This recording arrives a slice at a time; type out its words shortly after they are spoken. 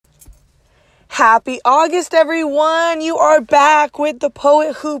Happy August, everyone. You are back with the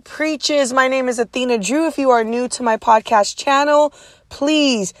Poet Who Preaches. My name is Athena Drew. If you are new to my podcast channel,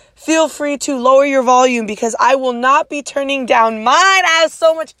 please feel free to lower your volume because I will not be turning down mine. I have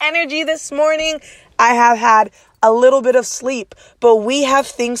so much energy this morning. I have had a little bit of sleep, but we have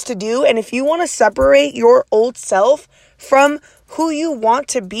things to do. And if you want to separate your old self from who you want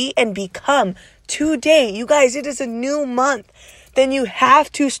to be and become today, you guys, it is a new month. Then you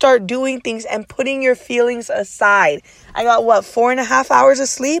have to start doing things and putting your feelings aside. I got 4.5 hours of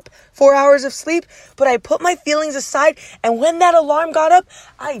sleep, 4 hours of sleep, but I put my feelings aside. And when that alarm got up,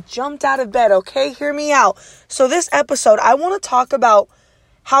 I jumped out of bed. Okay, hear me out. So this episode, I want to talk about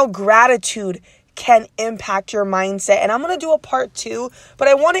how gratitude can impact your mindset. And I'm going to do a part 2, but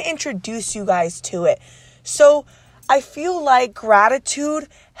I want to introduce you guys to it. So I feel like gratitude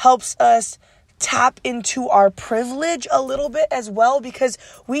helps us tap into our privilege a little bit as well, because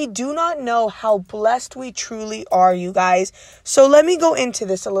we do not know how blessed we truly are, you guys. So let me go into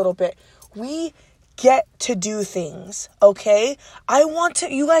this a little bit. We get to do things, okay? I want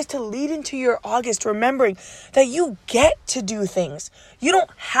you guys to lead into your August remembering that you get to do things. You don't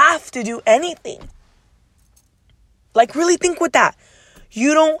have to do anything. Like, really think with that.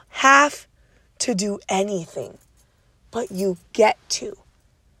 You don't have to do anything, but you get to.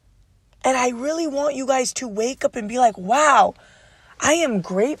 And I really want you guys to wake up and be like, wow, I am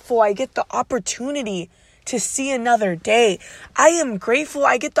grateful I get the opportunity to see another day. I am grateful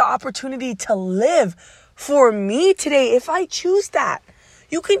I get the opportunity to live for me today if I choose that.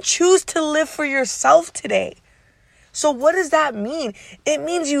 You can choose to live for yourself today. So what does that mean? It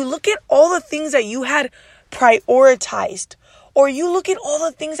means you look at all the things that you had prioritized, or you look at all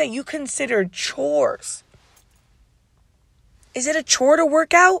the things that you considered chores. Is it a chore to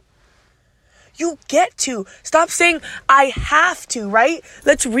work out? You get to. Stop saying, I have to, right?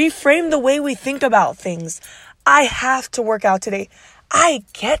 Let's reframe the way we think about things. I have to work out today. I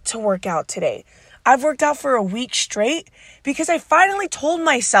get to work out today. I've worked out for a week straight because I finally told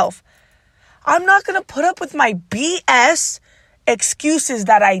myself, I'm not going to put up with my BS excuses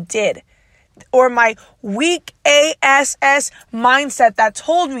that I did, or my weak ASS mindset that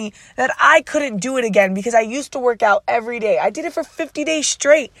told me that I couldn't do it again because I used to work out every day. I did it for 50 days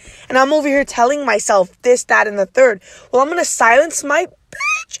straight. And I'm over here telling myself this, that, and the third. Well, I'm going to silence my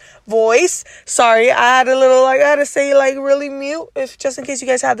bitch voice. Sorry, I had to say really mute, if just in case you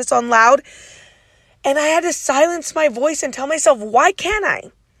guys had this on loud. And I had to silence my voice and tell myself, why can't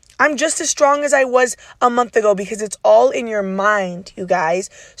I? I'm just as strong as I was a month ago, because it's all in your mind, you guys.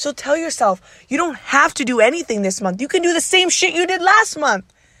 So tell yourself, you don't have to do anything this month. You can do the same shit you did last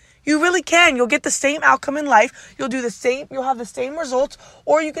month. You really can. You'll get the same outcome in life. You'll have the same results.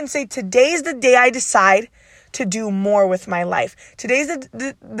 Or you can say, today's the day I decide to do more with my life. Today's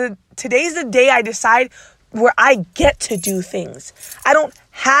the day I decide where I get to do things. I don't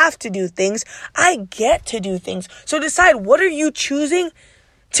have to do things. I get to do things. So decide, what are you choosing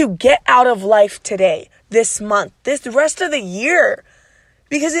to get out of life today, this month, the rest of the year?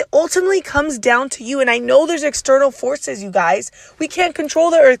 Because it ultimately comes down to you. And I know there's external forces, you guys. We can't control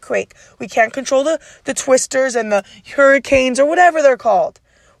the earthquake. We can't control the twisters and the hurricanes or whatever they're called.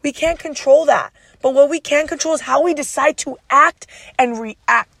 We can't control that. But what we can control is how we decide to act and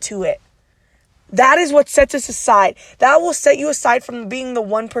react to it. That is what sets us aside. That will set you aside from being the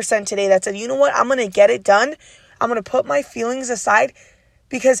 1% today that said, you know what, I'm going to get it done. I'm going to put my feelings aside,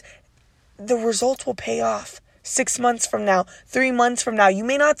 because the results will pay off 6 months from now, 3 months from now. You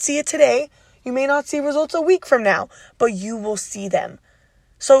may not see it today. You may not see results a week from now, but you will see them.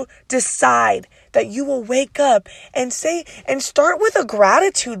 So decide that you will wake up and start with a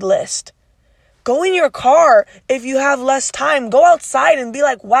gratitude list. Go in your car if you have less time. Go outside and be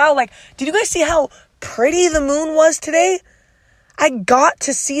like, wow, did you guys see how pretty the moon was today? I got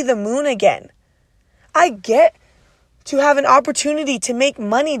to see the moon again. I get to have an opportunity to make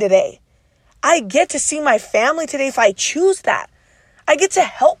money today. I get to see my family today if I choose that. I get to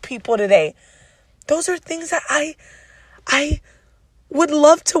help people today. Those are things that I would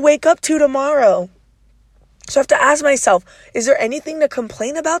love to wake up to tomorrow. So I have to ask myself, is there anything to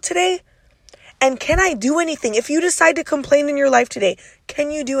complain about today? And can I do anything? If you decide to complain in your life today, can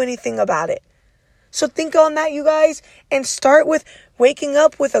you do anything about it? So think on that, you guys, and start with waking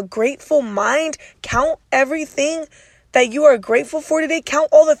up with a grateful mind. Count everything that you are grateful for today. Count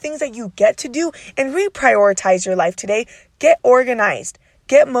all the things that you get to do and reprioritize your life today. Get organized,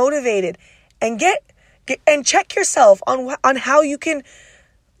 get motivated, and and check yourself on how you can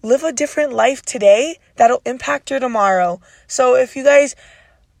live a different life today that'll impact your tomorrow. So if you guys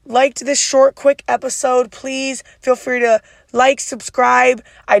liked this short, quick episode, please feel free to like, subscribe.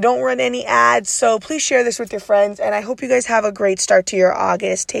 I don't run any ads, so please share this with your friends. And I hope you guys have a great start to your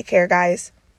August. Take care, guys.